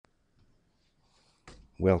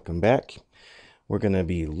welcome back. We're going to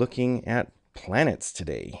be looking at planets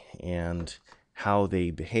today and how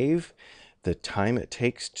they behave, the time it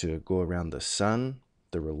takes to go around the sun,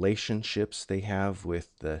 the relationships they have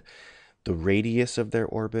with the radius of their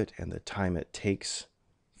orbit, and the time it takes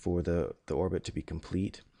for the orbit to be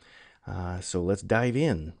complete. So let's dive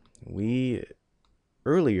in. We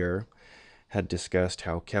earlier had discussed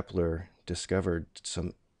how Kepler discovered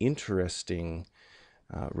some interesting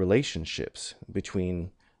relationships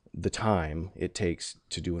between the time it takes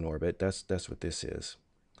to do an orbit. That's what this is.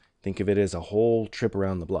 Think of it as a whole trip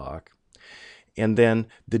around the block, and then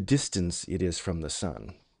the distance it is from the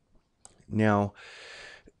sun. Now,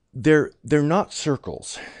 they're not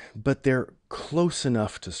circles, but they're close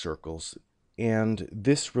enough to circles, and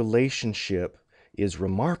this relationship is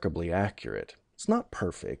remarkably accurate. It's not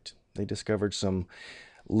perfect. They discovered some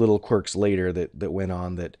little quirks later that went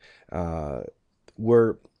on that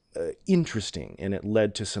were interesting, and it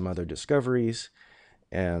led to some other discoveries.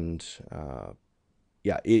 And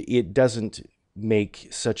it doesn't make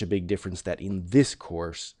such a big difference that in this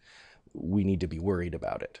course we need to be worried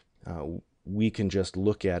about it. We can just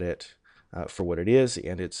look at it for what it is,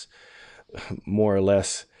 and it's more or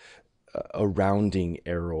less a rounding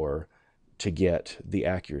error to get the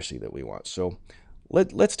accuracy that we want. So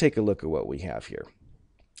let's take a look at what we have here.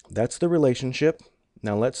 That's the relationship.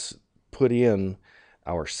 Now let's put in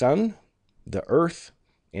our sun, the Earth,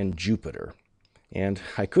 and Jupiter. And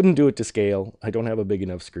I couldn't do it to scale. I don't have a big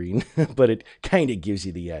enough screen, but it kind of gives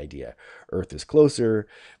you the idea. Earth is closer,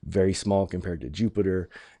 very small compared to Jupiter,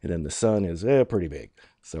 and then the sun is pretty big.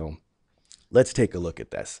 So let's take a look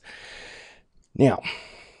at this. Now,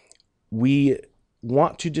 we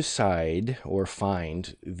want to decide or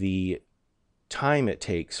find the time it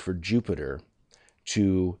takes for Jupiter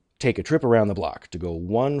to take a trip around the block, to go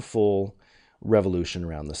one full revolution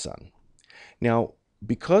around the sun. Now,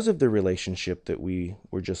 because of the relationship that we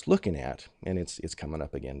were just looking at, and it's coming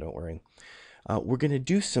up again, don't worry, we're going to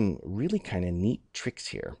do some really kind of neat tricks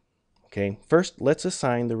here. Okay, first, let's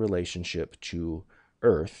assign the relationship to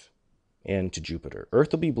Earth and to Jupiter.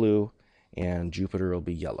 Earth will be blue, and Jupiter will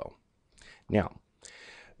be yellow. Now,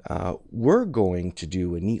 we're going to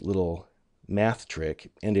do a neat little math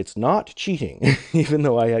trick, and it's not cheating, even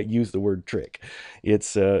though I use the word trick.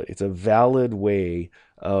 It's a valid way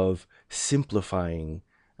of simplifying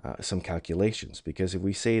some calculations, because if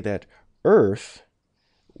we say that Earth,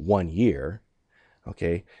 1 year,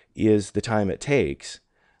 okay, is the time it takes,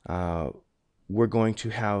 we're going to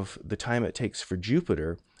have the time it takes for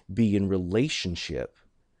Jupiter be in relationship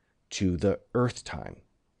to the Earth time.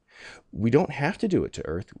 We don't have to do it to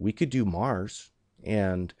Earth. We could do Mars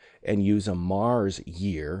and use a Mars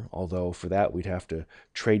year, although for that we'd have to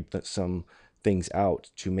trade some things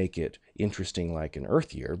out to make it interesting like an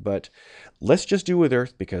Earth year. But let's just do with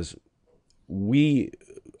Earth, because we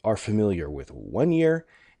are familiar with 1 year,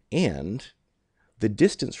 and the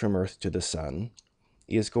distance from Earth to the sun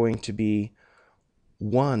is going to be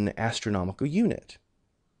 1 astronomical unit.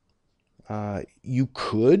 You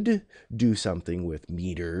could do something with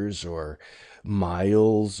meters or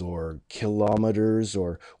miles or kilometers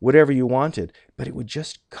or whatever you wanted, but it would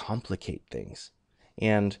just complicate things.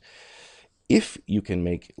 And if you can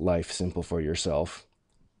make life simple for yourself,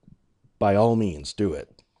 by all means, do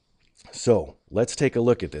it. So let's take a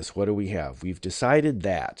look at this. What do we have? We've decided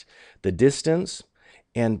that the distance,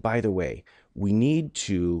 and by the way, we need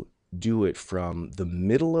to do it from the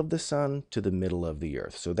middle of the sun to the middle of the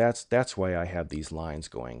Earth. So that's why I have these lines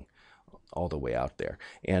going all the way out there,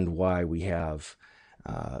 and why we have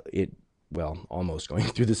it, well, almost going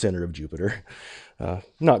through the center of Jupiter.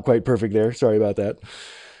 Not quite perfect there. Sorry about that.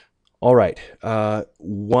 All right.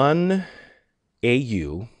 1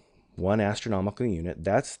 AU, 1 astronomical unit,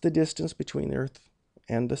 that's the distance between the Earth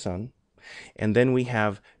and the sun. And then we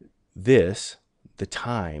have this, the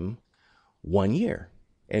time, 1 year.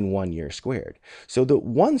 And 1 year squared. So the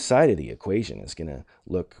one side of the equation is going to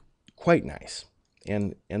look quite nice.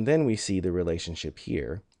 And then we see the relationship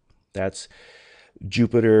here. That's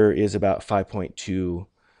Jupiter is about 5.2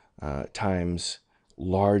 times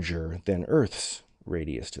larger than Earth's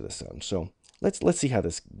radius to the sun. So let's see how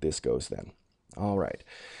this goes then. All right.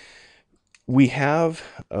 We have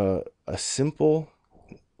a simple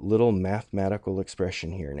little mathematical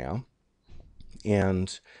expression here now.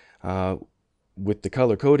 And with the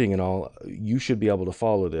color coding and all, you should be able to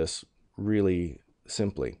follow this really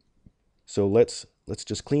simply. So let's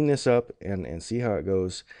just clean this up and see how it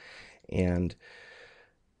goes. And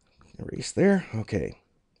erase there. Okay.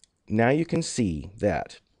 Now you can see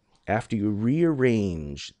that after you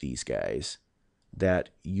rearrange these guys, that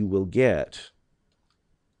you will get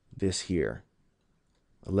this here.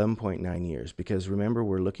 11.9 years, because remember,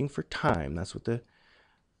 we're looking for time. That's what the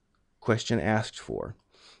question asked for.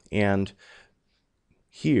 And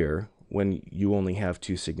here, when you only have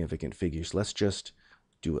two significant figures, let's just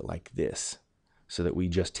do it like this, so that we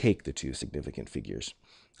just take the two significant figures.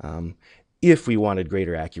 If we wanted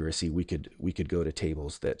greater accuracy, we could go to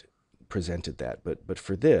tables that presented that. But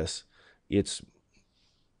for this, it's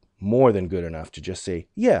more than good enough to just say,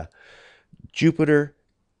 yeah, Jupiter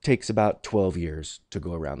takes about 12 years to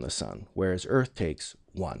go around the sun, whereas Earth takes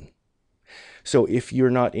 1. So if you're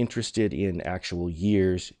not interested in actual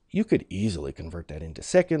years, you could easily convert that into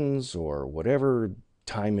seconds or whatever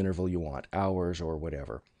time interval you want, hours or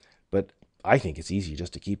whatever. But I think it's easy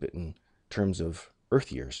just to keep it in terms of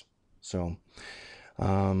Earth years. So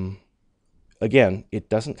again, it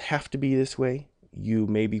doesn't have to be this way. You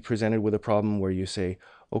may be presented with a problem where you say,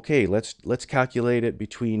 okay, let's calculate it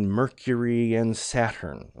between Mercury and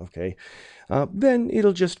Saturn. Okay, then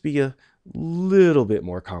it'll just be a little bit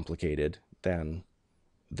more complicated than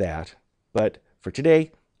that. But for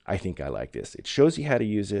today, I think I like this. It shows you how to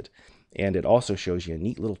use it, and it also shows you a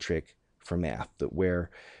neat little trick for math, that where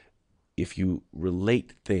if you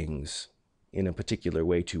relate things in a particular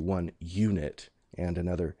way to one unit and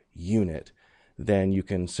another unit, then you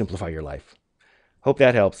can simplify your life. Hope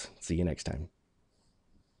that helps. See you next time.